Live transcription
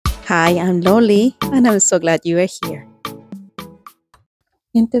Hi, I'm Loli, and I'm so glad you are here.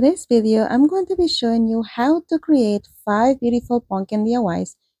 In today's video, I'm going to be showing you how to create 5 beautiful pumpkin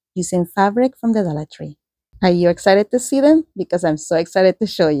DIYs using fabric from the Dollar Tree. Are you excited to see them? Because I'm so excited to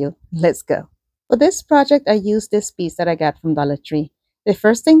show you. Let's go. For this project, I used this piece that I got from Dollar Tree. The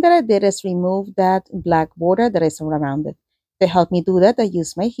first thing that I did is remove that black border that is around it. To help me do that, I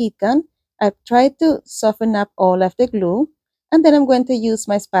used my heat gun. I tried to soften up all of the glue. And then I'm going to use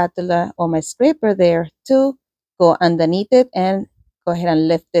my spatula or my scraper there to go underneath it and go ahead and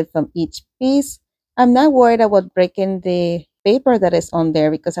lift it from each piece. I'm not worried about breaking the paper that is on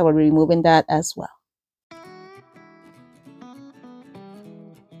there because I will be removing that as well.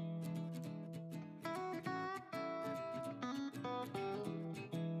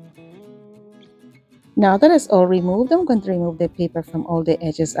 Now that it's all removed, I'm going to remove the paper from all the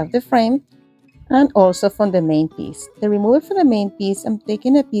edges of the frame and also from the main piece. To remove it from the main piece, I'm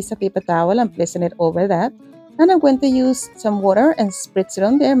taking a piece of paper towel and placing it over that. And I'm going to use some water and spritz it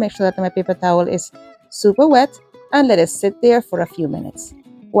on there. Make sure that my paper towel is super wet and let it sit there for a few minutes.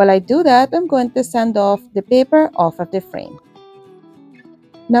 While I do that, I'm going to sand off the paper off of the frame.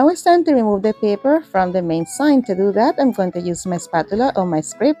 Now it's time to remove the paper from the main sign. To do that, I'm going to use my spatula or my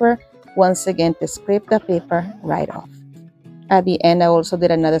scraper once again to scrape the paper right off. At the end, I also did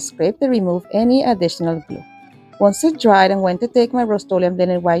another scrape to remove any additional glue. Once it's dried, I'm going to take my Rust-Oleum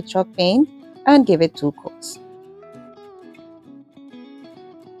blended white chalk paint and give it 2 coats.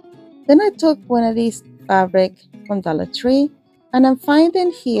 Then I took one of these fabric from Dollar Tree, and I'm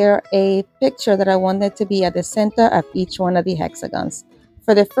finding here a picture that I wanted to be at the center of each one of the hexagons.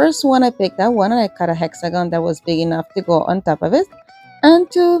 For the first one, I picked that one and I cut a hexagon that was big enough to go on top of it.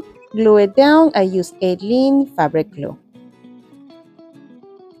 And to glue it down, I used 8-lean fabric glue.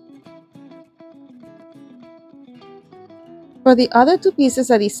 For the other 2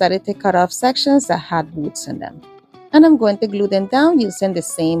 pieces, I decided to cut off sections that had boots in them. And I'm going to glue them down using the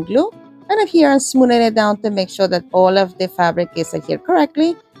same glue. And here I'm smoothing it down to make sure that all of the fabric is adhered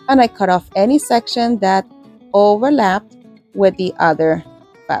correctly. And I cut off any section that overlapped with the other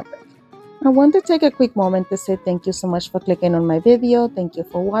fabric. I want to take a quick moment to say thank you so much for clicking on my video. Thank you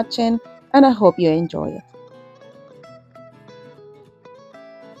for watching, and I hope you enjoy it.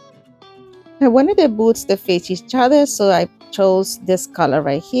 I wanted the boots to face each other, so I chose this color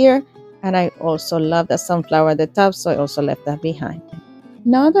right here. And I also love the sunflower at the top, so I also left that behind.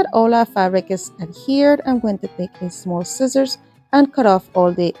 Now that all our fabric is adhered, I'm going to take a small scissors and cut off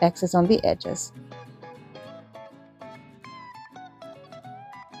all the excess on the edges.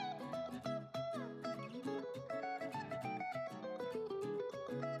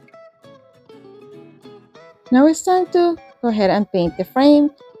 Now it's time to go ahead and paint the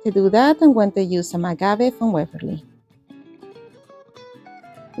frame. To do that, I'm going to use some agave from Waverly.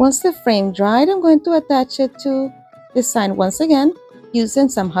 Once the frame dried, I'm going to attach it to the sign once again using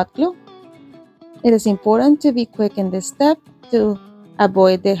some hot glue. It is important to be quick in this step to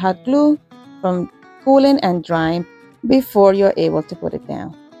avoid the hot glue from cooling and drying before you're able to put it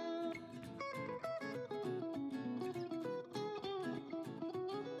down.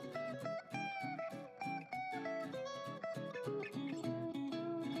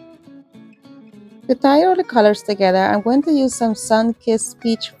 To tie all the colors together, I'm going to use some Sun-Kissed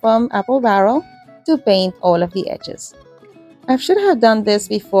Peach from Apple Barrel to paint all of the edges. I should have done this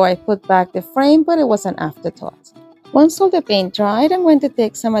before I put back the frame, but it was an afterthought. Once all the paint dried, I'm going to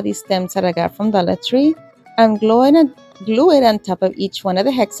take some of these stems that I got from Dollar Tree and glue it on top of each one of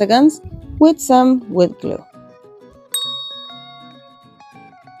the hexagons with some wood glue.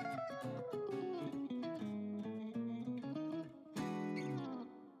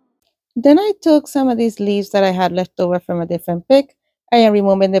 Then I took some of these leaves that I had left over from a different pick. I am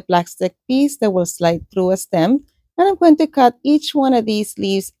removing the plastic piece that will slide through a stem. And I'm going to cut each one of these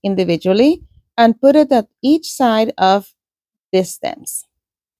leaves individually and put it at each side of the stems.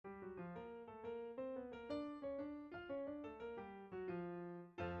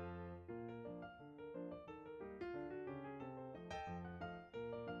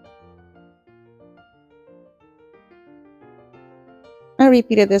 I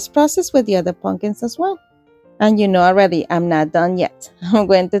repeated this process with the other pumpkins as well. And you know already, I'm not done yet. I'm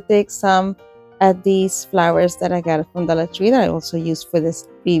going to take some of these flowers that I got from Dollar Tree that I also used for this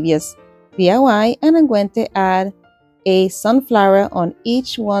previous DIY, and I'm going to add a sunflower on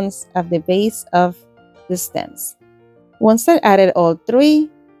each one of the base of the stems. Once I added all 3,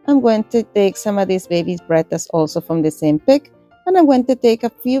 I'm going to take some of this baby's bread that's also from the same pick, and I'm going to take a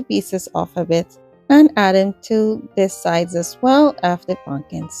few pieces off of it and add them to the sides as well of the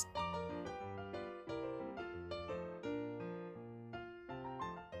pumpkins.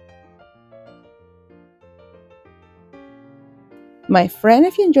 My friend,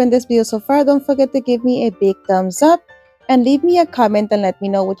 if you enjoyed this video so far, don't forget to give me a big thumbs up and leave me a comment and let me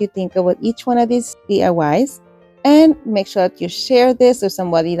know what you think about each one of these DIYs. And make sure that you share this with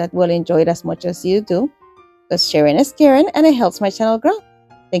somebody that will enjoy it as much as you do, because sharing is caring and it helps my channel grow.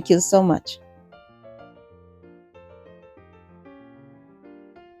 Thank you so much.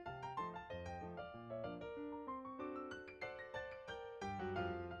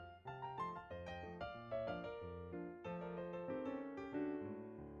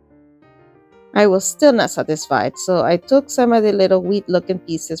 I was still not satisfied, so I took some of the little wheat looking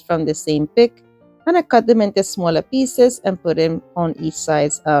pieces from the same pick and I cut them into smaller pieces and put them on each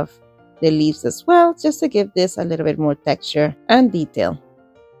side of the leaves as well, just to give this a little bit more texture and detail.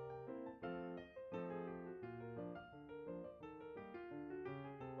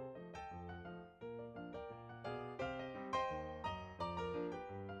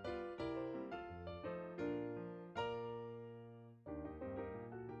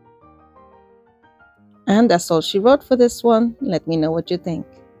 And that's all she wrote for this one. Let me know what you think.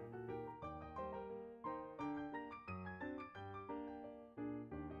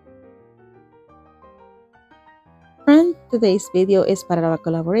 Friend, today's video is part of a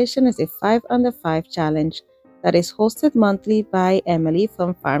collaboration. It's a 5 under 5 challenge that is hosted monthly by Emily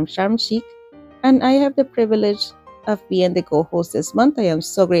from Farm Charm Chic. And I have the privilege of being the co-host this month. I am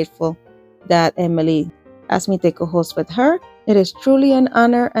so grateful that Emily asked me to co-host with her. It is truly an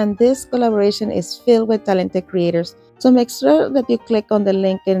honor, and this collaboration is filled with talented creators. So make sure that you click on the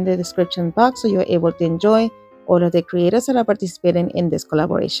link in the description box so you're able to enjoy all of the creators that are participating in this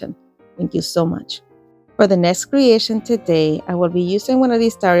collaboration. Thank you so much. For the next creation today, I will be using one of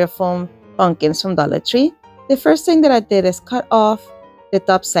these styrofoam pumpkins from Dollar Tree. The first thing that I did is cut off the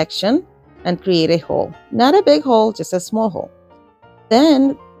top section and create a hole. Not a big hole, just a small hole.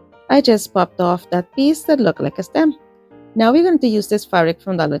 Then I just popped off that piece that looked like a stem. Now we're going to use this fabric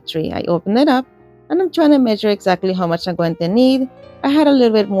from Dollar Tree. I opened it up and I'm trying to measure exactly how much I'm going to need. I had a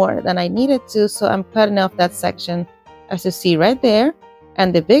little bit more than I needed to, so I'm cutting off that section as you see right there.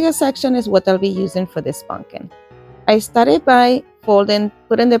 And the bigger section is what I'll be using for this pumpkin. I started by putting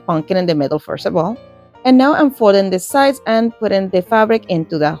the pumpkin in the middle first of all. And now I'm folding the sides and putting the fabric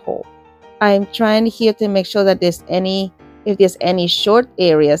into that hole. I'm trying here to make sure that if there's any short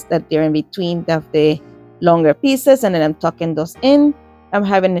areas that they're in between of the longer pieces, and then I'm tucking those in. I'm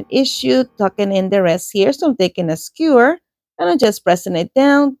having an issue tucking in the rest here, so I'm taking a skewer and I'm just pressing it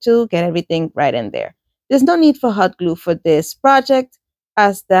down to get everything right in there. There's no need for hot glue for this project,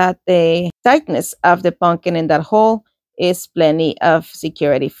 as that the tightness of the pumpkin in that hole is plenty of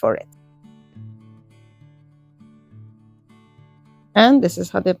security for it. And this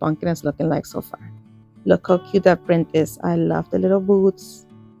is how the pumpkin is looking like so far. Look how cute that print is. I love the little boots.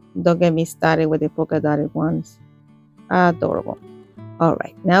 Don't get me started with the polka dotted ones. Adorable. All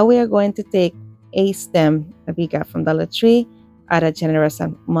right, now we are going to take a stem that we got from Dollar Tree, add a generous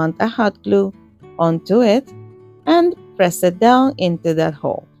amount of hot glue onto it, and press it down into that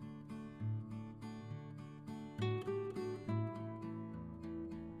hole.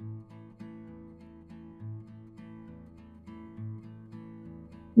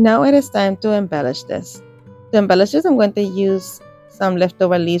 Now it is time to embellish this. To embellish this, I'm going to use some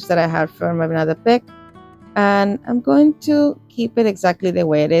leftover leaves that I had from another pick, and I'm going to keep it exactly the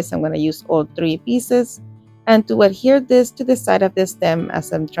way it is. I'm going to use all 3 pieces, and to adhere this to the side of the stem,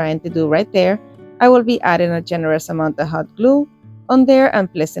 as I'm trying to do right there, I will be adding a generous amount of hot glue on there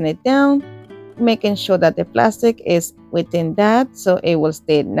and placing it down, making sure that the plastic is within that so it will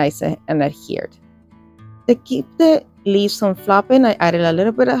stay nice and adhered. To keep the leaves from flopping, I added a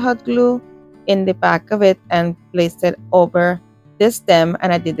little bit of hot glue in the back of it and placed it over the stem,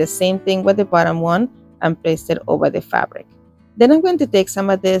 and I did the same thing with the bottom one and placed it over the fabric. Then I'm going to take some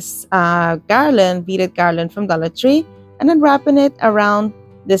of this beaded garland from Dollar Tree and then wrapping it around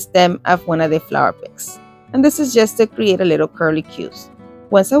the stem of one of the flower picks. And this is just to create a little curly cues.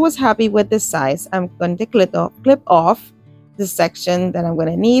 Once I was happy with the size, I'm going to clip off the section that I'm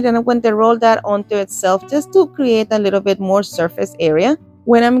going to need, and I'm going to roll that onto itself just to create a little bit more surface area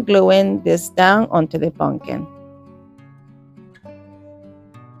when I'm gluing this down onto the pumpkin.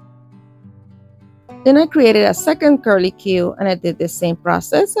 Then I created a second curly cue and I did the same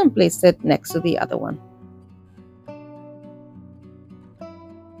process and placed it next to the other one.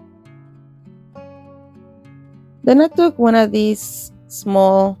 Then I took one of these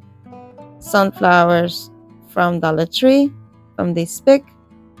small sunflowers from Dollar Tree, from this pick.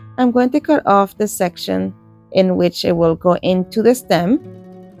 I'm going to cut off the section in which it will go into the stem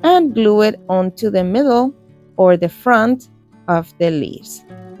and glue it onto the middle or the front of the leaves.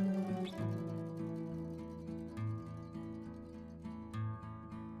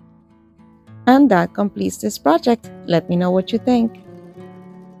 And that completes this project. Let me know what you think.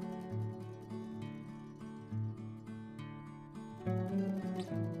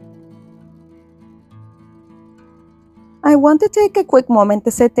 I want to take a quick moment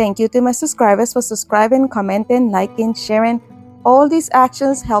to say thank you to my subscribers for subscribing, commenting, liking, sharing. All these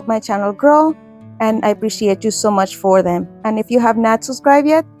actions help my channel grow, and I appreciate you so much for them. And if you have not subscribed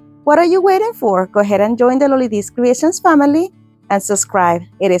yet, what are you waiting for? Go ahead and join the Loli Creations family and subscribe.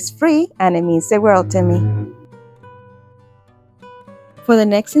 It is free and it means the world to me. For the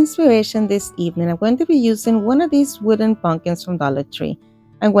next inspiration this evening, I'm going to be using one of these wooden pumpkins from Dollar Tree.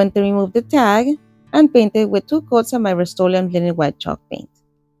 I'm going to remove the tag and paint it with 2 coats of my Rust-Oleum linen white chalk paint.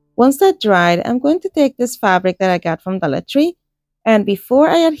 Once that dried, I'm going to take this fabric that I got from Dollar Tree, and before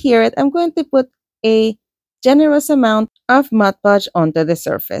I adhere it, I'm going to put a generous amount of Mod Podge onto the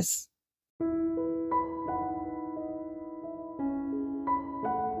surface.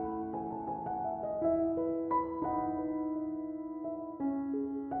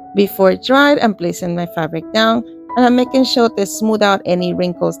 Before it dried, I'm placing my fabric down and I'm making sure to smooth out any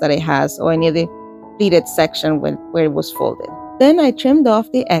wrinkles that it has or any of the pleated section where it was folded. Then I trimmed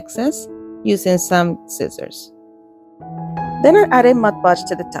off the excess using some scissors. Then I added Mod Podge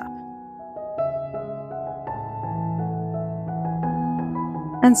to the top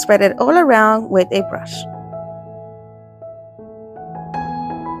and spread it all around with a brush.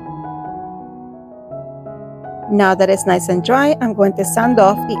 Now that it's nice and dry, I'm going to sand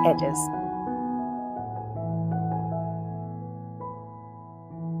off the edges.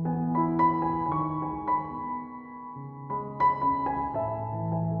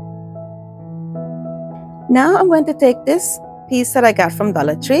 Now I'm going to take this piece that I got from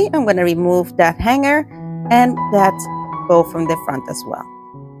Dollar Tree. I'm going to remove that hanger and that bow from the front as well.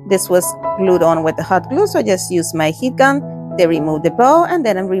 This was glued on with the hot glue, so I just used my heat gun to remove the bow, and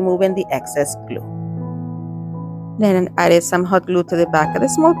then I'm removing the excess glue. Then I added some hot glue to the back of the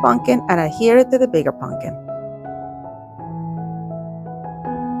small pumpkin and adhere it to the bigger pumpkin.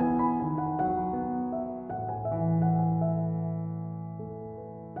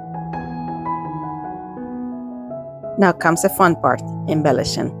 Now comes the fun part,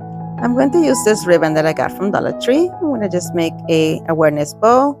 embellishing. I'm going to use this ribbon that I got from Dollar Tree. I'm going to just make a awareness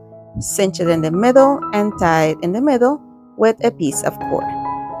bow, cinch it in the middle, and tie it in the middle with a piece of cord.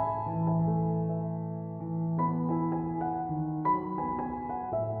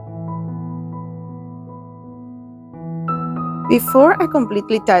 Before I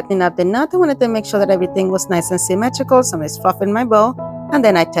completely tighten up the knot, I wanted to make sure that everything was nice and symmetrical, so I'm just fluffing my bow, and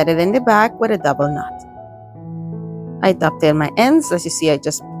then I tied it in the back with a double knot. I dovetailed my ends. As you see, I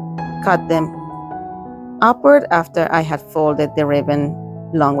just cut them upward after I had folded the ribbon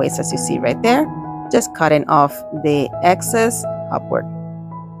long ways, as you see right there, just cutting off the excess upward,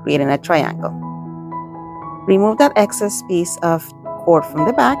 creating a triangle. Remove that excess piece of cord from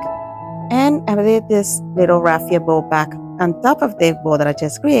the back, and I did this little raffia bow back on top of the bow that I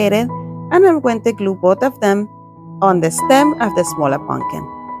just created, and I'm going to glue both of them on the stem of the smaller pumpkin.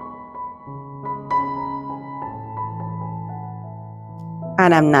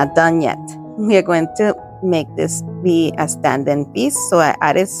 And I'm not done yet. We are going to make this be a standing piece, so I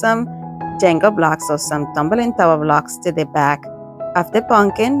added some Jenga blocks or some tumbling tower blocks to the back of the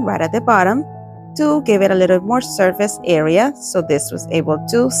pumpkin right at the bottom to give it a little more surface area so this was able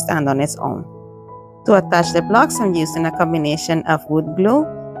to stand on its own. To attach the blocks, I'm using a combination of wood glue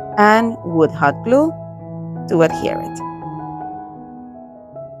and wood hot glue to adhere it.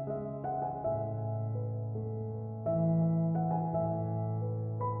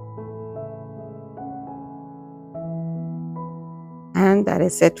 And that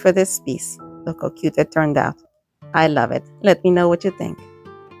is it for this piece. Look how cute it turned out. I love it. Let me know what you think.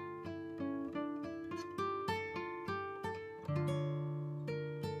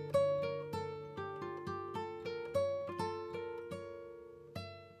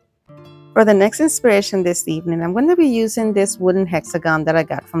 For the next inspiration this evening, I'm going to be using this wooden hexagon that I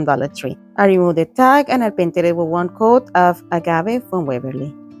got from Dollar Tree. I removed the tag and I painted it with 1 coat of agave from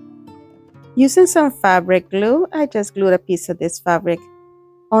Waverly. Using some fabric glue, I just glued a piece of this fabric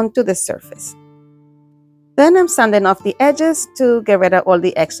onto the surface. Then I'm sanding off the edges to get rid of all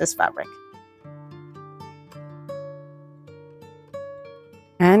the excess fabric.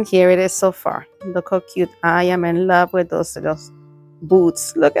 And here it is so far. Look how cute. I am in love with those little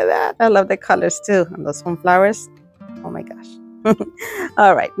boots. Look at that. I love the colors too. And those flowers. Oh my gosh.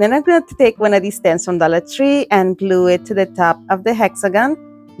 All right. Then I'm going to take one of these stems from Dollar Tree and glue it to the top of the hexagon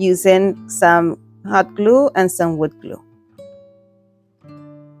using some hot glue and some wood glue.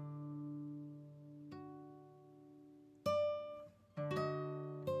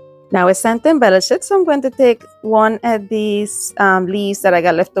 Now it's time to embellish it, so I'm going to take one of these leaves that I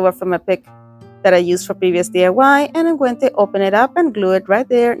got left over from a pick that I used for previous DIY, and I'm going to open it up and glue it right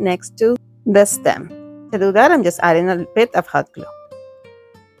there next to the stem. To do that, I'm just adding a bit of hot glue.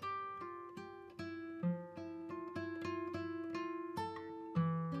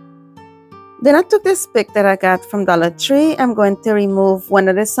 Then I took this pick that I got from Dollar Tree. I'm going to remove one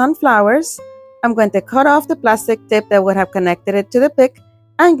of the sunflowers. I'm going to cut off the plastic tip that would have connected it to the pick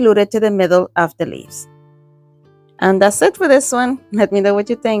and glued it to the middle of the leaves. And that's it for this one. Let me know what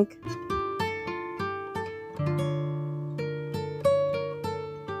you think.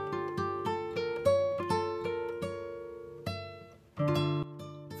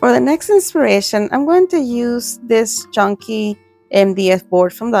 For the next inspiration, I'm going to use this chunky MDF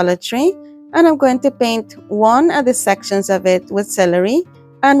board from Dollar Tree, and I'm going to paint one of the sections of it with celery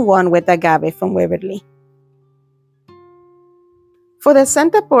and one with agave from Waverly. For the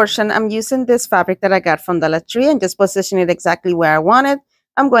center portion, I'm using this fabric that I got from Dollar Tree and just position it exactly where I want it.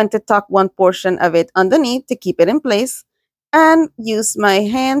 I'm going to tuck one portion of it underneath to keep it in place and use my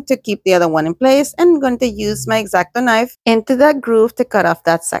hand to keep the other one in place, and I'm going to use my X-Acto knife into that groove to cut off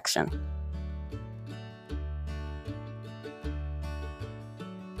that section.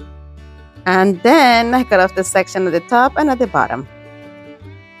 And then I cut off the section at the top and at the bottom.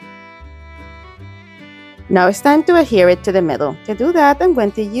 Now it's time to adhere it to the middle. To do that, I'm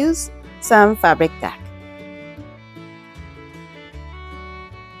going to use some fabric tack.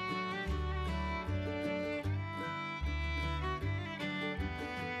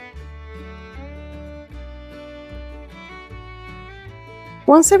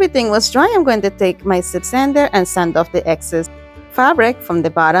 Once everything was dry, I'm going to take my zip sander and sand off the excess fabric from the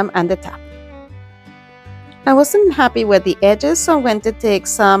bottom and the top. I wasn't happy with the edges, so I'm going to take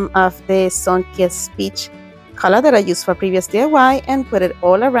some of the Sun-Kissed Peach color that I used for previous DIY and put it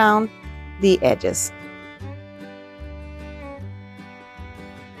all around the edges.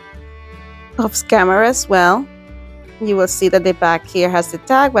 Off camera as well, you will see that the back here has the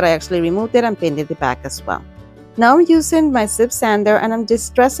tag, but I actually removed it and painted the back as well. Now I'm using my zip sander and I'm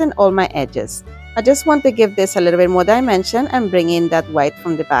distressing all my edges. I just want to give this a little bit more dimension and bring in that white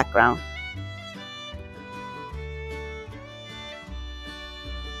from the background.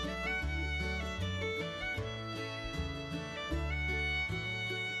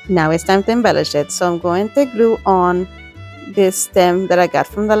 Now it's time to embellish it, so I'm going to glue on this stem that I got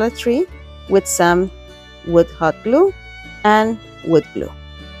from Dollar Tree with some wood hot glue and wood glue.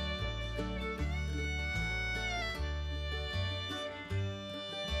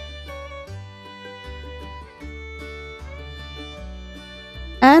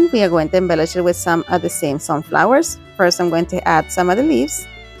 And we are going to embellish it with some of the same sunflowers. First, I'm going to add some of the leaves,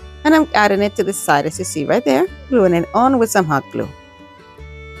 and I'm adding it to the side as you see right there, gluing it on with some hot glue.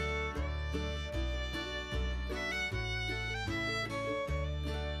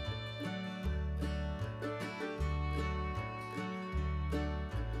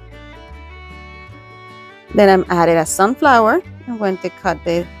 Then I'm adding a sunflower. I'm going to cut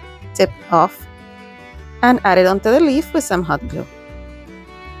the tip off and add it onto the leaf with some hot glue.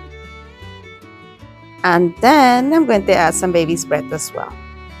 And then I'm going to add some baby spread as well.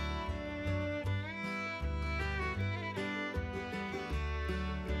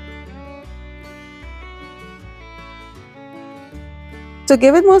 To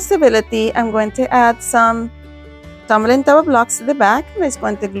give it more stability, I'm going to add some tumbling tower blocks to the back, and I'm just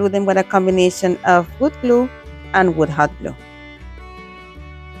going to glue them with a combination of wood glue and wood hot glue.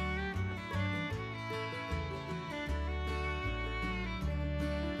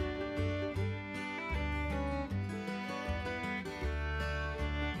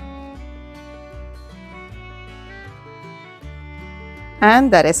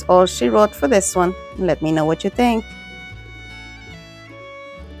 And that is all she wrote for this one. Let me know what you think.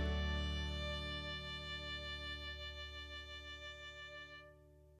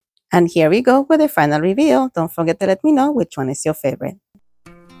 And here we go with the final reveal. Don't forget to let me know which one is your favorite.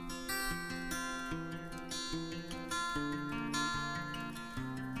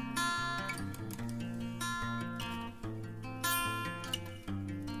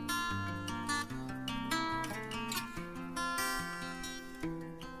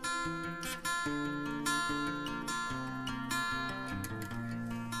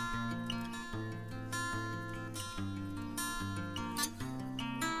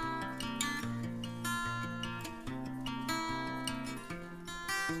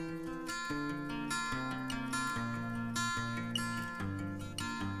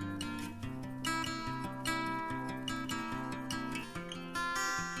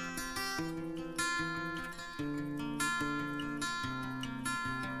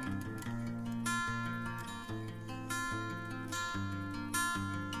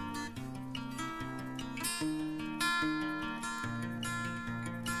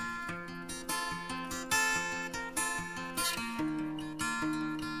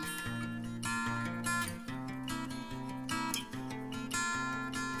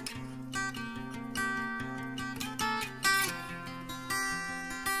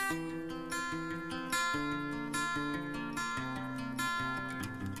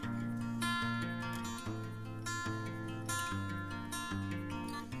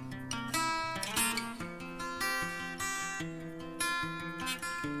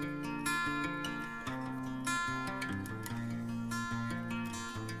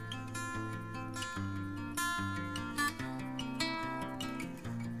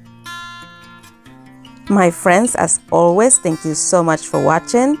 My friends, as always, thank you so much for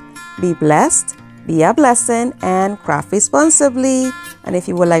watching. Be blessed, be a blessing, and craft responsibly. And if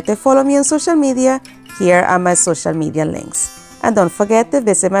you would like to follow me on social media, here are my social media links. And don't forget to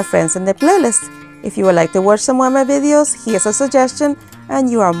visit my friends in the playlist. If you would like to watch some more of my videos, here's a suggestion, and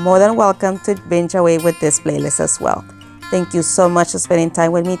you are more than welcome to binge away with this playlist as well. Thank you so much for spending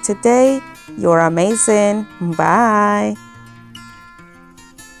time with me today. You're amazing. Bye.